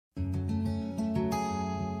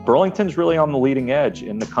Burlington's really on the leading edge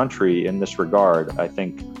in the country in this regard. I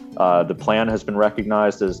think the plan has been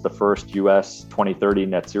recognized as the first U.S. 2030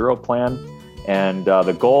 net zero plan. And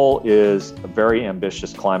the goal is a very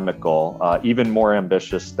ambitious climate goal, even more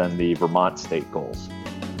ambitious than the Vermont state goals.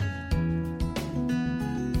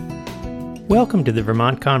 Welcome to the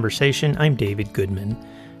Vermont Conversation. I'm David Goodman.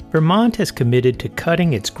 Vermont has committed to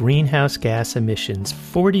cutting its greenhouse gas emissions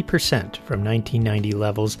 40% from 1990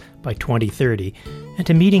 levels by 2030 and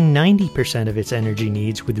to meeting 90% of its energy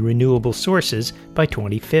needs with renewable sources by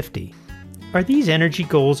 2050. Are these energy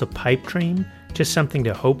goals a pipe dream, just something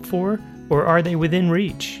to hope for, or are they within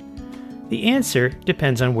reach? The answer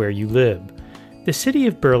depends on where you live. The city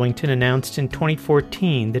of Burlington announced in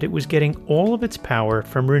 2014 that it was getting all of its power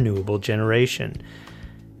from renewable generation.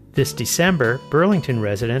 This December, Burlington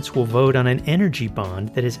residents will vote on an energy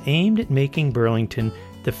bond that is aimed at making Burlington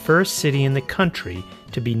the first city in the country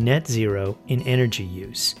to be net zero in energy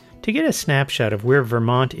use. To get a snapshot of where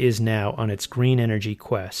Vermont is now on its green energy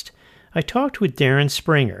quest, I talked with Darren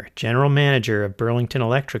Springer, General Manager of Burlington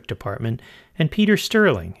Electric Department, and Peter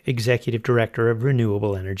Sterling, Executive Director of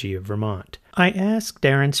Renewable Energy of Vermont. I asked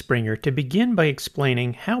Darren Springer to begin by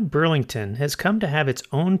explaining how Burlington has come to have its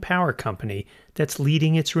own power company that's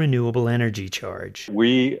leading its renewable energy charge.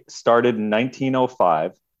 We started in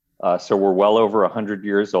 1905, so we're well over 100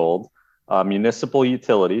 years old. Municipal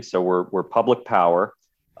utility, so we're public power.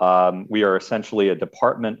 We are essentially a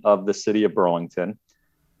department of the city of Burlington.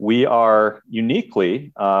 We are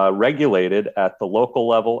uniquely regulated at the local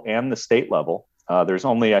level and the state level. There's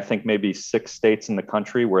only, I think, maybe 6 states in the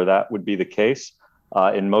country where that would be the case.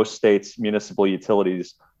 In most states, municipal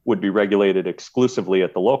utilities would be regulated exclusively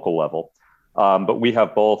at the local level. But we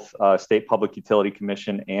have both State Public Utility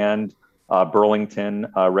Commission and Burlington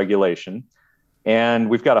regulation. And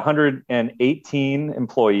we've got 118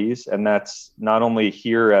 employees, and that's not only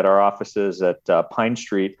here at our offices at Pine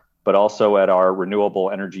Street, but also at our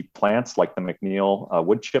renewable energy plants like the McNeil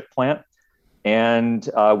wood chip plant. And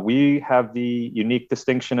we have the unique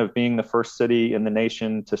distinction of being the first city in the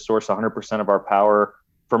nation to source 100% of our power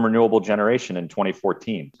from renewable generation in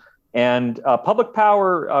 2014. And public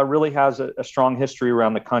power really has a strong history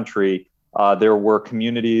around the country. There were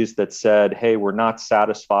communities that said, hey, we're not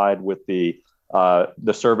satisfied with the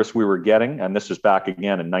service we were getting. And this was back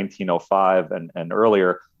again in 1905 and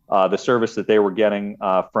earlier. The service that they were getting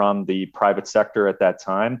from the private sector at that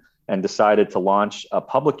time, and decided to launch a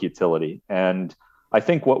public utility. And I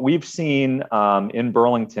think what we've seen in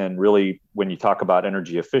Burlington, really, when you talk about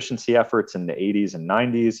energy efficiency efforts in the 80s and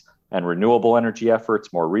 90s, and renewable energy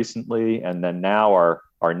efforts more recently, and then now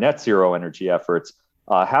our net zero energy efforts,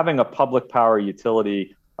 having a public power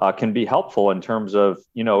utility can be helpful in terms of,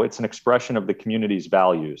 it's an expression of the community's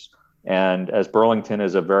values. And as Burlington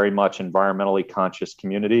is a very much environmentally conscious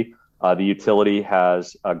community, the utility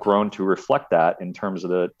has grown to reflect that in terms of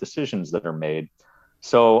the decisions that are made.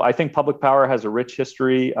 So I think public power has a rich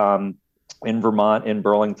history in Vermont, in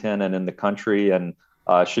Burlington, and in the country, and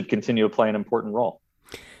should continue to play an important role.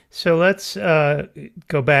 So let's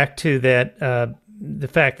go back to that, the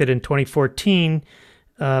fact that in 2014,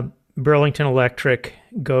 Burlington Electric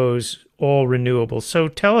goes all renewable. So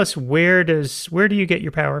tell us, where do you get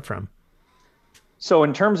your power from? So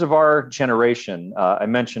in terms of our generation, I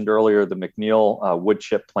mentioned earlier the McNeil wood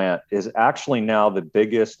chip plant is actually now the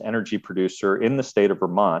biggest energy producer in the state of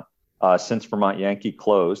Vermont since Vermont Yankee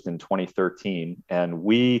closed in 2013. And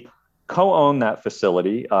we co-own that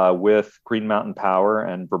facility with Green Mountain Power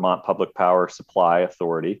and Vermont Public Power Supply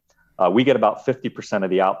Authority. We get about 50%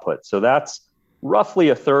 of the output. So that's roughly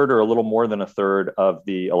a third or a little more than a third of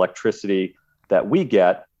the electricity that we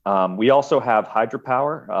get. We also have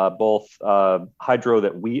hydropower, both hydro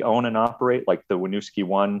that we own and operate, like the Winooski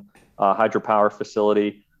 1 hydropower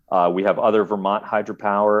facility. We have other Vermont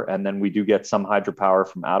hydropower, and then we do get some hydropower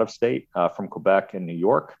from out of state, from Quebec and New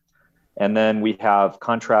York. And then we have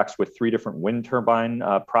contracts with 3 different wind turbine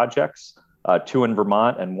projects, 2 in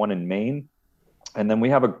Vermont and 1 in Maine. And then we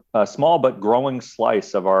have a small but growing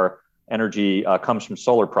slice of our energy comes from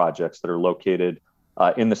solar projects that are located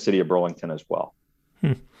in the city of Burlington as well.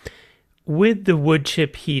 With the wood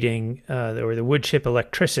chip heating or the wood chip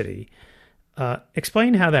electricity,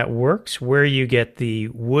 explain how that works, where you get the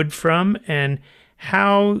wood from, and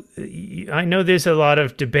how. I know there's a lot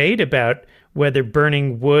of debate about whether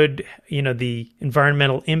burning wood, the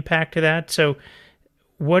environmental impact of that. So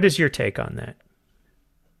what is your take on that?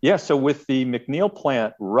 Yeah, so with the McNeil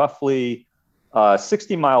plant, roughly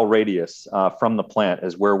 60-mile radius from the plant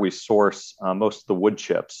is where we source most of the wood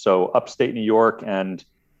chips. So upstate New York and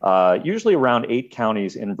usually around 8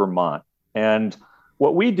 counties in Vermont. And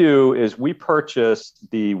What we do is we purchase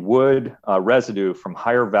the wood residue from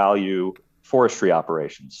higher value forestry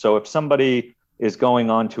operations. So if somebody is going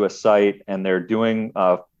onto a site and they're doing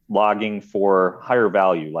logging for higher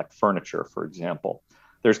value, like furniture, for example,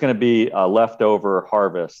 there's going to be a leftover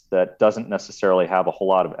harvest that doesn't necessarily have a whole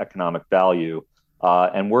lot of economic value.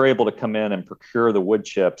 And we're able to come in and procure the wood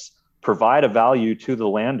chips, provide a value to the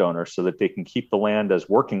landowner so that they can keep the land as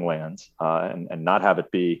working lands and not have it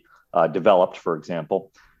be developed, for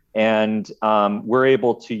example. And we're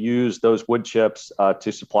able to use those wood chips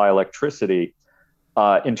to supply electricity.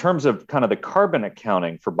 In terms of kind of the carbon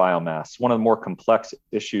accounting for biomass, one of the more complex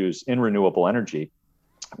issues in renewable energy,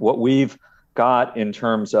 what we've got in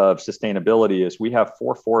terms of sustainability is we have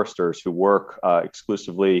 4 foresters who work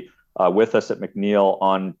exclusively with us at McNeil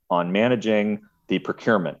on managing the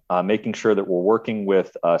procurement, making sure that we're working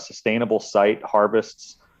with sustainable site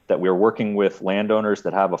harvests, that we're working with landowners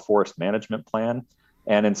that have a forest management plan.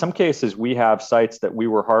 And in some cases, we have sites that we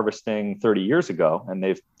were harvesting 30 years ago, and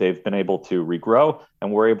they've been able to regrow,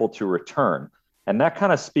 and we're able to return. And that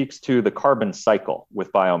kind of speaks to the carbon cycle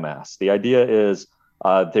with biomass. The idea is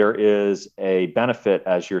there is a benefit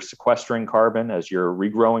as you're sequestering carbon, as you're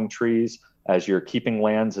regrowing trees, as you're keeping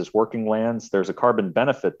lands as working lands. There's a carbon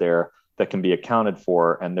benefit there that can be accounted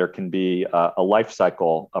for, and there can be a life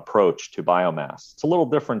cycle approach to biomass. It's a little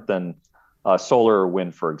different than solar or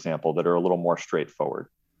wind, for example, that are a little more straightforward.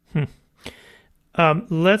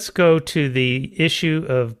 Let's go to the issue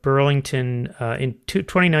of Burlington. In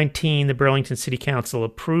 2019, the Burlington City Council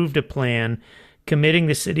approved a plan committing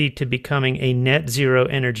the city to becoming a net zero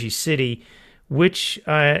energy city, which,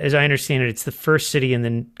 as I understand it, it's the first city in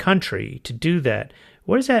the country to do that.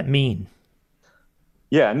 What does that mean?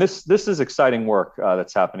 Yeah, and this is exciting work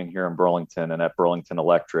that's happening here in Burlington and at Burlington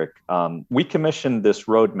Electric. We commissioned this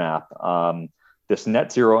roadmap, this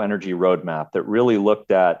net zero energy roadmap that really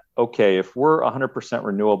looked at, okay, if we're 100%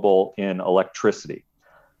 renewable in electricity,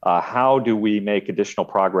 how do we make additional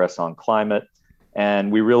progress on climate?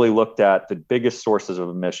 And we really looked at the biggest sources of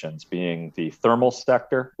emissions being the thermal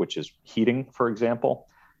sector, which is heating, for example,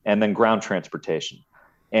 and then ground transportation.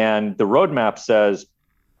 And the roadmap says,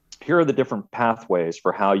 here are the different pathways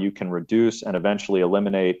for how you can reduce and eventually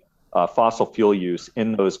eliminate fossil fuel use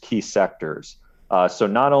in those key sectors. So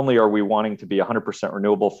not only are we wanting to be 100%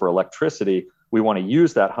 renewable for electricity, we want to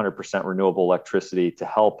use that 100% renewable electricity to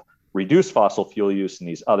help reduce fossil fuel use in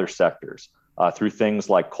these other sectors through things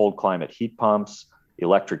like cold climate heat pumps,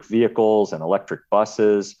 electric vehicles and electric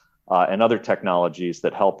buses, and other technologies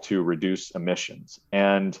that help to reduce emissions.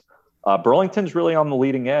 And Burlington's really on the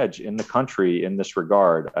leading edge in the country in this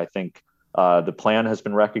regard. I think the plan has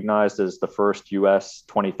been recognized as the first U.S.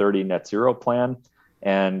 2030 net zero plan.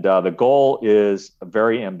 And the goal is a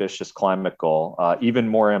very ambitious climate goal, even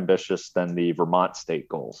more ambitious than the Vermont state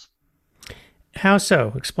goals. How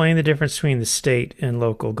so? Explain the difference between the state and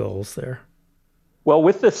local goals there. Well,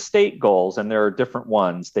 with the state goals, and there are different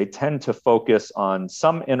ones, they tend to focus on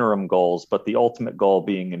some interim goals, but the ultimate goal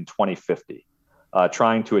being in 2050.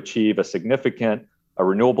 Trying to achieve a significant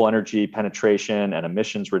renewable energy penetration and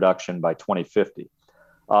emissions reduction by 2050.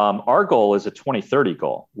 Our goal is a 2030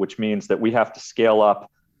 goal, which means that we have to scale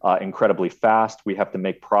up incredibly fast. We have to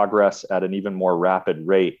make progress at an even more rapid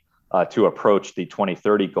rate to approach the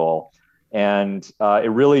 2030 goal. And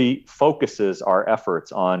it really focuses our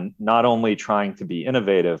efforts on not only trying to be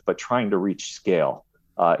innovative, but trying to reach scale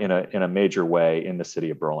in a major way in the city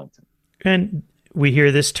of Burlington. And we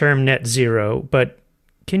hear this term net zero, but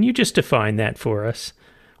can you just define that for us?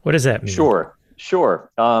 What does that mean?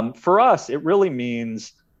 Sure. For us, it really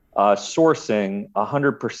means sourcing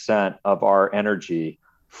 100% of our energy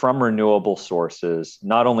from renewable sources,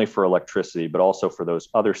 not only for electricity, but also for those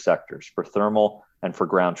other sectors, for thermal and for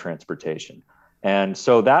ground transportation. And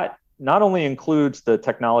so that not only includes the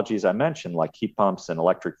technologies I mentioned, like heat pumps and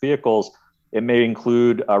electric vehicles, it may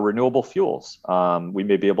include renewable fuels. We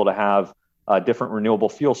may be able to have different renewable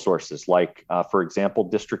fuel sources, like, for example,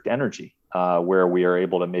 district energy, where we are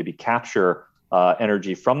able to maybe capture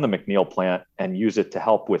energy from the McNeil plant and use it to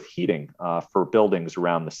help with heating for buildings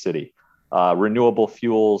around the city. Renewable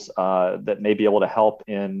fuels that may be able to help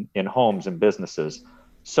in homes and businesses.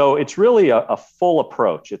 So it's really a full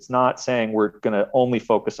approach. It's not saying we're going to only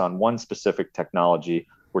focus on one specific technology.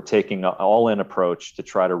 We're taking an all-in approach to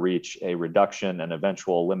try to reach a reduction and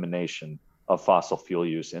eventual elimination of fossil fuel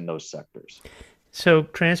use in those sectors. So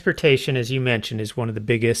transportation, as you mentioned, is one of the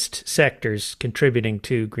biggest sectors contributing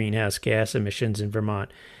to greenhouse gas emissions in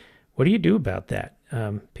Vermont. What do you do about that?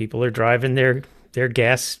 People are driving their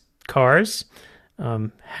gas cars.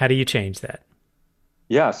 How do you change that?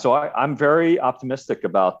 Yeah, so I'm very optimistic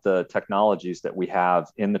about the technologies that we have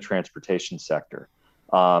in the transportation sector.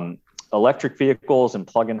 Um, Electric vehicles and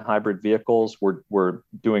plug-in hybrid vehicles, we're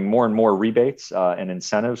doing more and more rebates and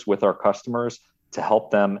incentives with our customers to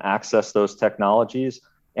help them access those technologies.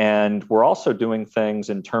 And we're also doing things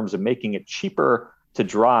in terms of making it cheaper to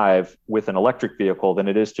drive with an electric vehicle than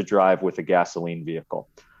it is to drive with a gasoline vehicle.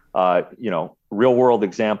 Real world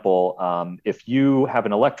example, if you have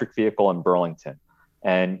an electric vehicle in Burlington,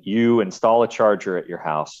 and you install a charger at your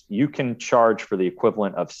house, you can charge for the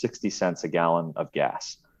equivalent of 60 cents a gallon of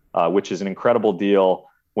gas, which is an incredible deal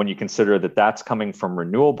when you consider that that's coming from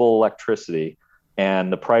renewable electricity.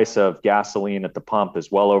 And the price of gasoline at the pump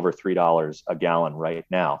is well over $3 a gallon right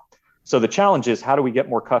now. So the challenge is, how do we get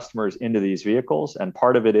more customers into these vehicles? And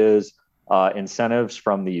part of it is incentives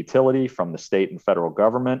from the utility, from the state and federal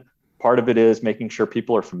government. Part of it is making sure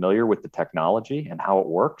people are familiar with the technology and how it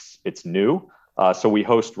works. It's new. So we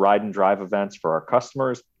host ride and drive events for our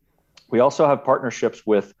customers. We also have partnerships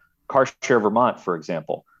with CarShare Vermont, for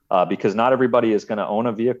example, because not everybody is going to own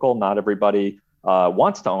a vehicle. Not everybody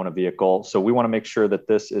wants to own a vehicle. So we want to make sure that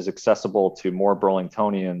this is accessible to more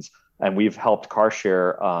Burlingtonians. And we've helped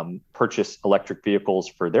CarShare purchase electric vehicles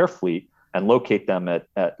for their fleet and locate them at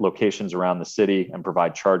locations around the city and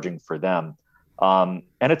provide charging for them. And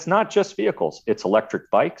it's not just vehicles, it's electric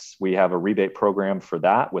bikes. We have a rebate program for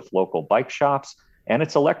that with local bike shops, and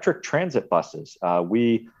it's electric transit buses.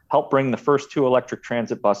 We helped bring the first 2 electric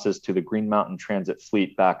transit buses to the Green Mountain Transit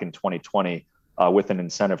fleet back in 2020 with an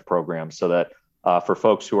incentive program, so that for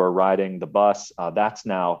folks who are riding the bus, that's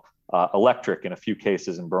now electric in a few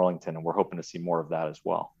cases in Burlington, and we're hoping to see more of that as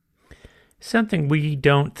well. Something we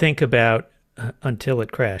don't think about until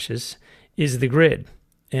it crashes is the grid.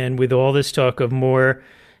 And with all this talk of more,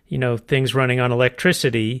 things running on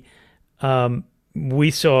electricity, we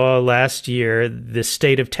saw last year the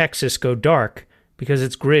state of Texas go dark because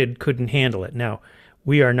its grid couldn't handle it. Now,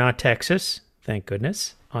 we are not Texas, thank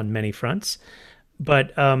goodness, on many fronts.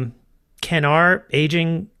 But can our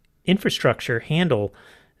aging infrastructure handle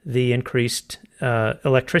the increased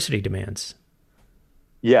electricity demands?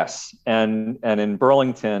 Yes, and in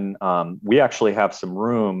Burlington, we actually have some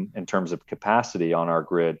room in terms of capacity on our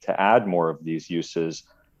grid to add more of these uses,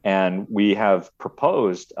 and we have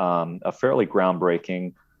proposed a fairly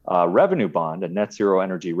groundbreaking revenue bond, a net zero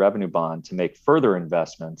energy revenue bond, to make further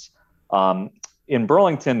investments. In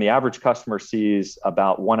Burlington, the average customer sees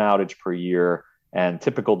about 1 outage per year, and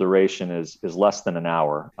typical duration is less than an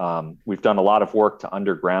hour. We've done a lot of work to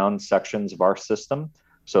underground sections of our system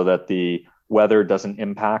so that the weather doesn't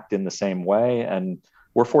impact in the same way. And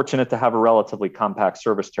we're fortunate to have a relatively compact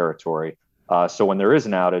service territory. So when there is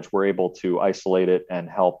an outage, we're able to isolate it and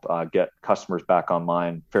help get customers back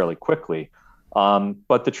online fairly quickly.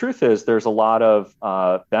 But the truth is, there's a lot of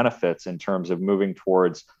benefits in terms of moving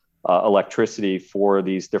towards electricity for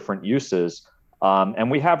these different uses.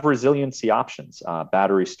 And we have resiliency options,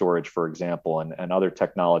 battery storage, for example, and other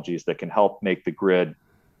technologies that can help make the grid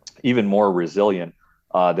even more resilient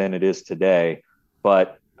than it is today.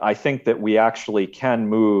 But I think that we actually can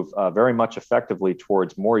move very much effectively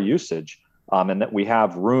towards more usage, and that we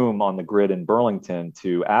have room on the grid in Burlington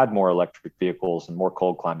to add more electric vehicles and more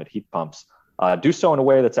cold climate heat pumps, do so in a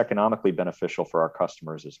way that's economically beneficial for our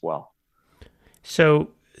customers as well. So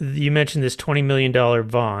you mentioned this $20 million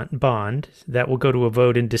bond that will go to a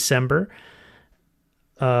vote in December.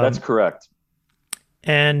 That's correct.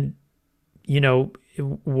 And,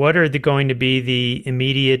 what are going to be the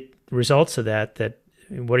immediate results of that?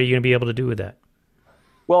 What are you going to be able to do with that?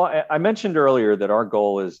 Well, I mentioned earlier that our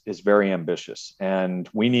goal is very ambitious, and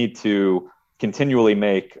we need to continually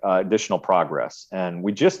make additional progress. And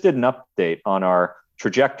we just did an update on our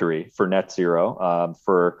trajectory for net zero.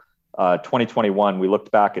 For 2021, we looked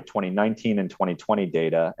back at 2019 and 2020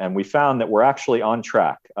 data, and we found that we're actually on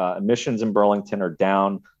track. Emissions in Burlington are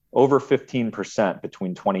down over 15%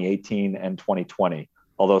 between 2018 and 2020,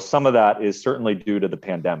 although some of that is certainly due to the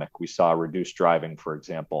pandemic. We saw reduced driving, for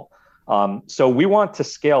example. So we want to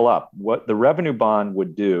scale up. What the revenue bond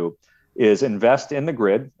would do is invest in the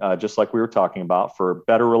grid, just like we were talking about, for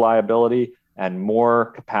better reliability and more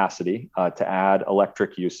capacity to add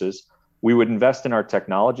electric uses. We would invest in our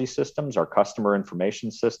technology systems, our customer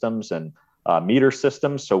information systems and meter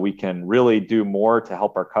systems, so we can really do more to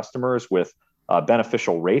help our customers with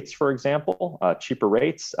beneficial rates, for example, cheaper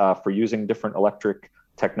rates for using different electric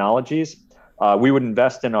technologies. We would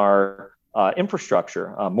invest in our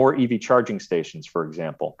infrastructure, more EV charging stations, for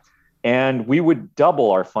example. And we would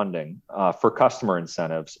double our funding for customer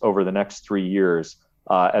incentives over the next 3 years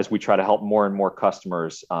as we try to help more and more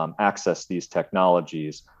customers access these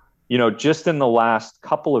technologies. just in the last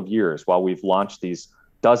couple of years, while we've launched these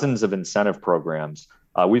dozens of incentive programs,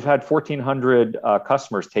 we've had 1,400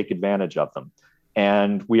 customers take advantage of them.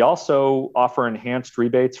 And we also offer enhanced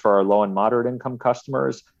rebates for our low and moderate income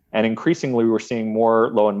customers. And increasingly, we're seeing more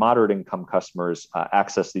low and moderate income customers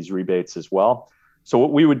access these rebates as well. So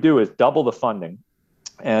what we would do is double the funding,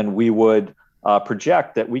 and we would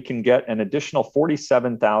project that we can get an additional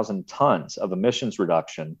 47,000 tons of emissions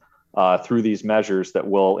reduction through these measures that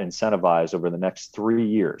will incentivize over the next 3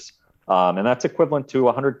 years. And that's equivalent to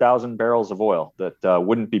 100,000 barrels of oil that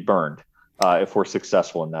wouldn't be burned if we're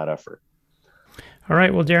successful in that effort. All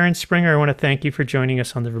right. Well, Darren Springer, I want to thank you for joining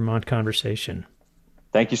us on the Vermont Conversation.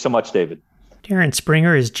 Thank you so much, David. Darren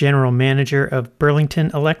Springer is General Manager of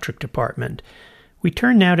Burlington Electric Department. We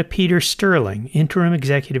turn now to Peter Sterling, Interim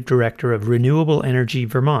Executive Director of Renewable Energy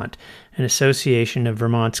Vermont, an association of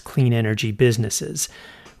Vermont's clean energy businesses.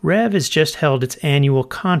 REV has just held its annual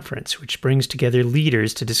conference, which brings together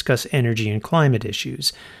leaders to discuss energy and climate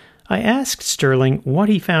issues. I asked Sterling what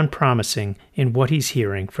he found promising in what he's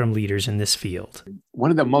hearing from leaders in this field.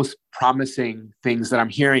 One of the most promising things that I'm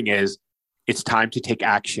hearing is it's time to take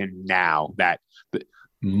action now, that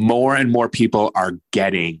more and more people are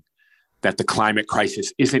getting that the climate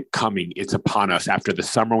crisis isn't coming, it's upon us. After the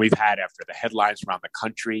summer we've had, after the headlines around the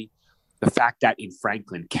country, the fact that in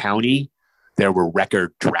Franklin County, there were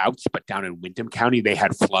record droughts, but down in Windham County, they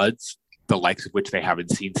had floods, the likes of which they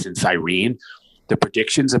haven't seen since Irene. The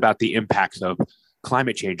predictions about the impacts of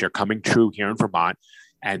climate change are coming true here in Vermont,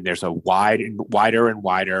 and there's a wider and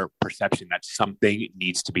wider perception that something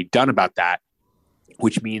needs to be done about that,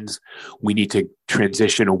 which means we need to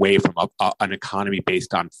transition away from an economy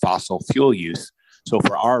based on fossil fuel use. So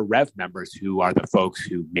for our REV members, who are the folks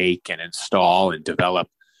who make and install and develop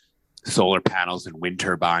solar panels and wind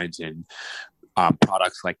turbines and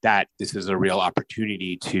products like that, this is a real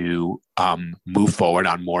opportunity to move forward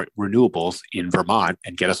on more renewables in Vermont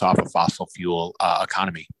and get us off a fossil fuel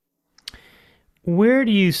economy. Where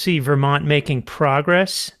do you see Vermont making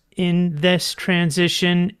progress in this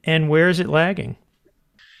transition, and where is it lagging?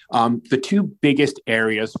 The two biggest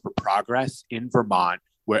areas for progress in Vermont,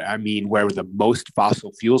 where the most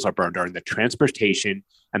fossil fuels are burned, are in the transportation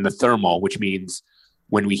and the thermal, which means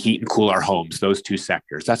when we heat and cool our homes, those two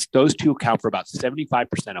sectors. Those two account for about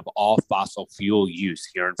 75% of all fossil fuel use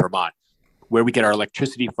here in Vermont. Where we get our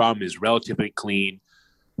electricity from is relatively clean.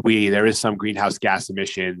 There is some greenhouse gas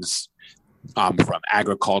emissions from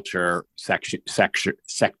agriculture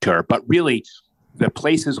sector, but really the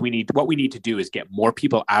places what we need to do is get more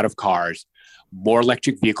people out of cars, more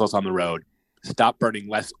electric vehicles on the road, stop burning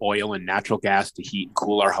less oil and natural gas to heat and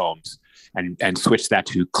cool our homes, and switch that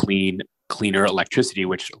to cleaner electricity,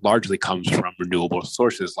 which largely comes from renewable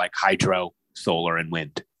sources like hydro, solar, and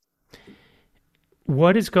wind.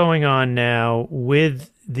 What is going on now with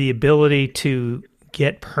the ability to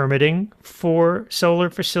get permitting for solar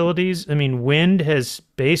facilities? I mean, wind has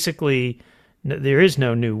basically... There is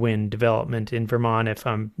no new wind development in Vermont, if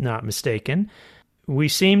I'm not mistaken. We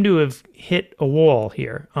seem to have hit a wall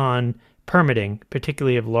here on permitting,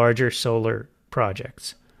 particularly of larger solar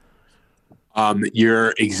projects.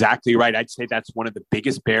 You're exactly right. I'd say that's one of the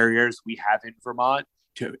biggest barriers we have in Vermont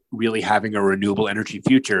to really having a renewable energy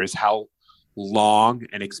future, is how long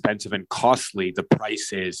and expensive and costly the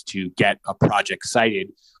price is to get a project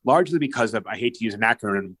sited, largely because of, I hate to use an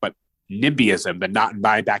acronym, but NIMBYism, the not in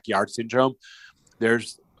my backyard syndrome.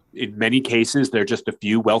 In many cases, there are just a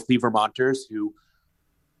few wealthy Vermonters who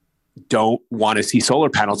don't want to see solar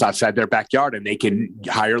panels outside their backyard, and they can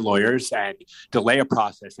hire lawyers and delay a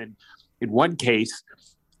process. And in one case,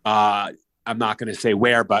 I'm not going to say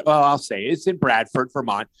where, but I'll say it's in Bradford,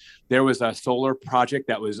 Vermont. There was a solar project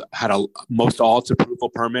that had most all its approval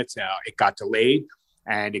permits. It got delayed.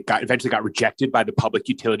 And it eventually got rejected by the Public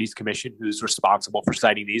Utilities Commission, who's responsible for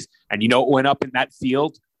citing these. And you know what went up in that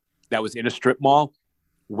field that was in a strip mall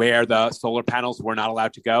where the solar panels were not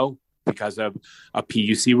allowed to go because of a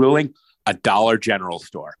PUC ruling? A Dollar General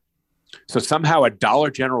store. So somehow a Dollar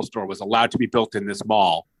General store was allowed to be built in this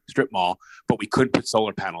strip mall, but we couldn't put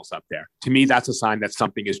solar panels up there. To me, that's a sign that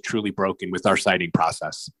something is truly broken with our siting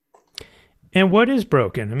process. And what is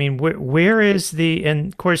broken? I mean, where is and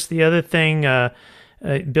of course, the other thing...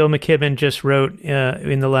 Bill McKibben just wrote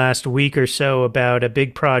in the last week or so about a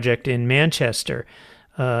big project in Manchester,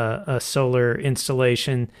 a solar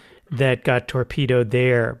installation that got torpedoed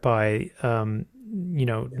there by,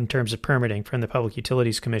 in terms of permitting from the Public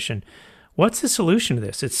Utilities Commission. What's the solution to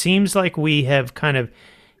this? It seems like we have kind of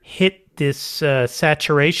hit this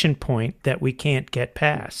saturation point that we can't get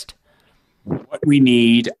past. What we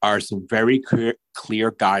need are some very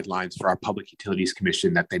clear guidelines for our Public Utilities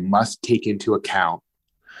Commission that they must take into account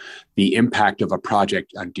the impact of a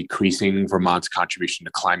project on decreasing Vermont's contribution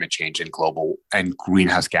to climate change and global and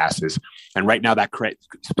greenhouse gases. And right now, that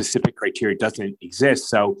specific criteria doesn't exist.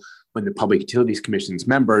 So when the Public Utilities Commission's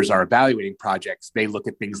members are evaluating projects, they look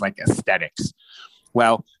at things like aesthetics.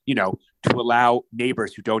 Well, to allow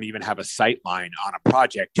neighbors who don't even have a sight line on a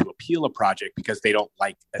project to appeal a project because they don't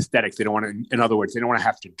like aesthetics. They don't want to, in other words, they don't want to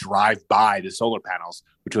have to drive by the solar panels,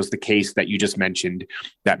 which was the case that you just mentioned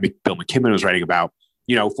that Bill McKibben was writing about.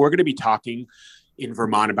 If we're going to be talking in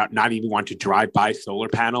Vermont about not even want to drive by solar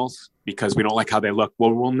panels because we don't like how they look,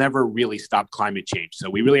 well, we'll never really stop climate change. So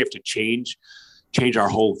we really have to change our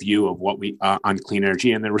whole view of what we on clean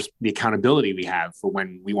energy and the accountability we have for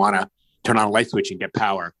when we want to turn on a light switch and get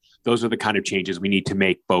power. Those are the kind of changes we need to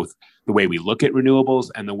make, both the way we look at renewables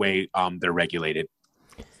and the way they're regulated.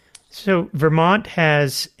 So Vermont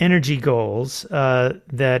has energy goals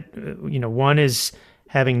that, one is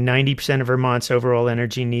having 90% of Vermont's overall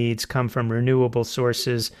energy needs come from renewable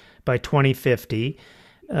sources by 2050.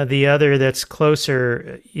 The other that's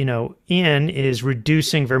closer, is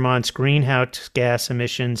reducing Vermont's greenhouse gas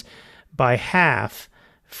emissions by half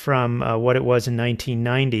from what it was in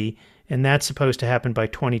 1990, and that's supposed to happen by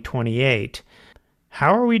 2028.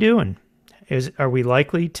 How are we doing? Are we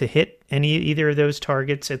likely to hit either of those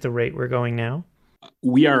targets at the rate we're going now?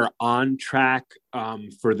 We are on track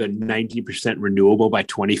for the 90% renewable by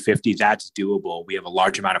 2050. That's doable. We have a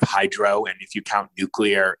large amount of hydro, and if you count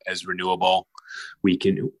nuclear as renewable, we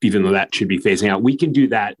can, even though that should be phasing out, we can do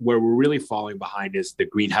that. Where we're really falling behind is the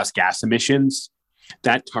greenhouse gas emissions.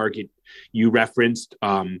 That target you referenced,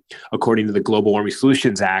 according to the Global Warming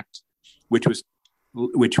Solutions Act, which was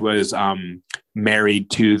married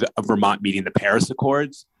to Vermont meeting the Paris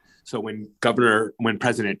Accords. So when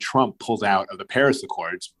President Trump pulled out of the Paris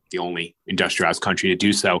Accords, the only industrialized country to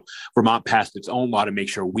do so, Vermont passed its own law to make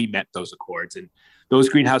sure we met those accords. And those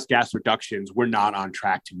greenhouse gas reductions, we're not on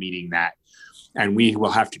track to meeting that. And we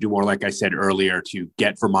will have to do more, like I said earlier, to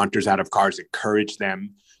get Vermonters out of cars, encourage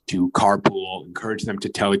them to carpool, encourage them to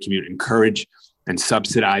telecommute, encourage and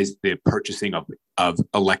subsidize the purchasing of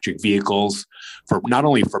electric vehicles for not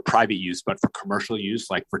only for private use, but for commercial use,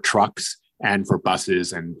 like for trucks and for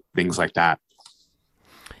buses and things like that.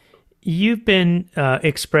 You've been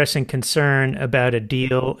expressing concern about a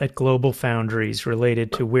deal at Global Foundries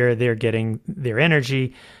related to where they're getting their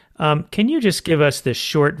energy. Can you just give us the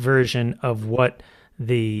short version of what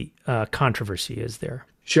the controversy is there?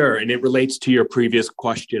 Sure. And it relates to your previous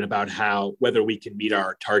question about whether we can meet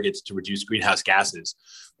our targets to reduce greenhouse gases.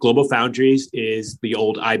 Global Foundries is the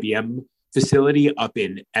old IBM facility up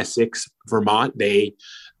in Essex, Vermont. They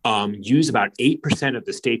use about 8% of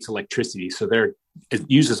the state's electricity. So they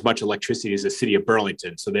use as much electricity as the city of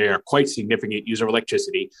Burlington. So they are quite significant user of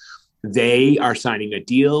electricity. They are signing a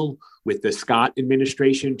deal with the Scott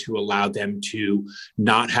administration to allow them to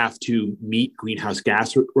not have to meet greenhouse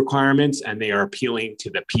gas requirements. And they are appealing to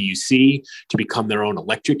the PUC to become their own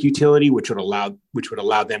electric utility, which would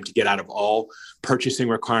allow them to get out of all purchasing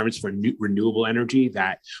requirements for renewable energy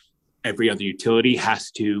that every other utility has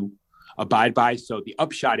to abide by. So the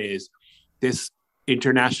upshot is this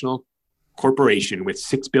international corporation with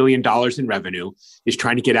 $6 billion in revenue is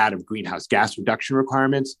trying to get out of greenhouse gas reduction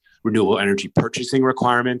requirements, renewable energy purchasing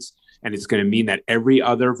requirements. And it's going to mean that every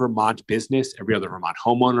other Vermont business, every other Vermont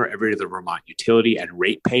homeowner, every other Vermont utility and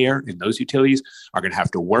ratepayer in those utilities are going to have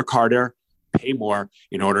to work harder, pay more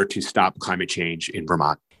in order to stop climate change in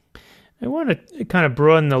Vermont. I want to kind of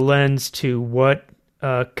broaden the lens to what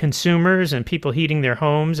consumers and people heating their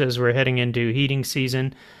homes as we're heading into heating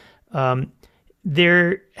season.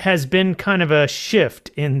 There has been kind of a shift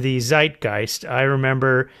in the zeitgeist. I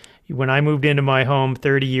remember when I moved into my home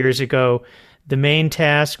 30 years ago, the main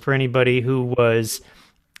task for anybody who was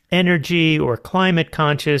energy or climate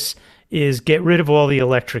conscious is get rid of all the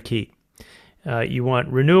electric heat. You want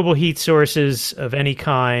renewable heat sources of any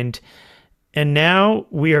kind. And now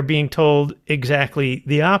we are being told exactly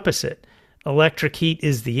the opposite. Electric heat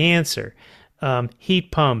is the answer.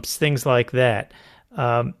 Heat pumps, things like that.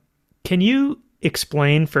 Can you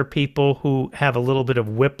explain for people who have a little bit of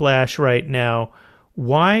whiplash right now,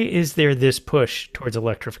 why is there this push towards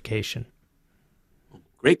electrification?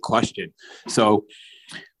 Great question. So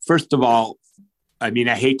first of all, I mean,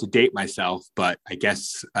 I hate to date myself, but I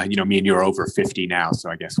guess, me and you are over 50 now. So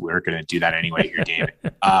I guess we're going to do that anyway here,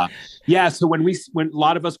 David. So when a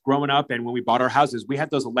lot of us growing up and when we bought our houses, we had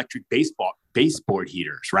those electric baseboard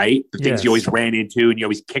heaters, right? The things you always ran into and you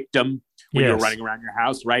always kicked them when you were running around your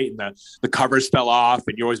house, right? And the covers fell off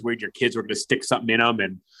and you always worried your kids were going to stick something in them.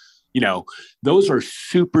 And those are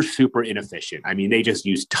super, super inefficient. I mean, they just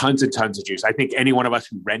use tons and tons of juice. I think any one of us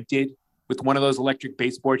who rented with one of those electric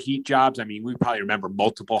baseboard heat jobs, I mean, we probably remember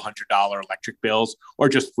multiple $100 electric bills, or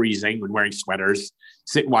just freezing when wearing sweaters,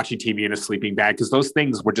 sitting watching TV in a sleeping bag, because those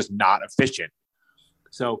things were just not efficient.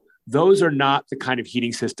 So those are not the kind of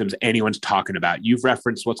heating systems anyone's talking about. You've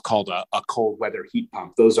referenced what's called a cold weather heat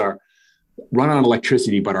pump. Those are run on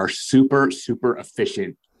electricity, but are super, super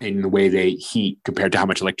efficient in the way they heat compared to how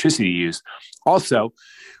much electricity you use. Also,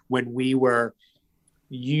 when we were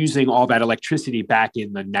using all that electricity back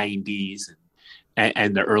in the 90s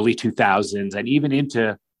and the early 2000s, and even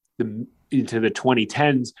into the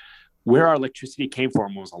 2010s, where our electricity came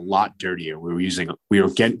from was a lot dirtier.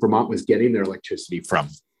 Vermont was getting their electricity from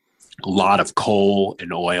a lot of coal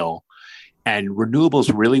and oil, and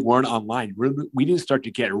renewables really weren't online. We didn't start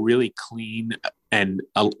to get a really clean and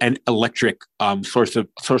electric source of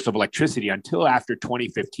electricity until after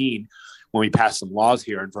 2015, when we passed some laws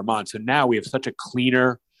here in Vermont. So now we have such a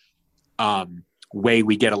cleaner way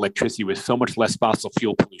we get electricity with so much less fossil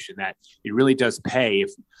fuel pollution that it really does pay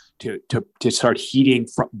to start heating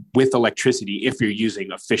with electricity if you're using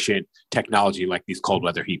efficient technology like these cold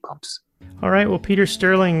weather heat pumps. All right. Well, Peter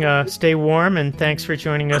Sterling, stay warm, and thanks for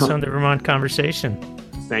joining us on the Vermont Conversation.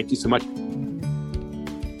 Thank you so much.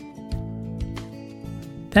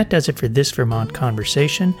 That does it for this Vermont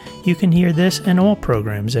Conversation. You can hear this and all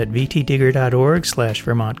programs at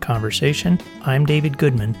vtdigger.org/Vermont Conversation. I'm David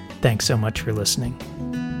Goodman. Thanks so much for listening.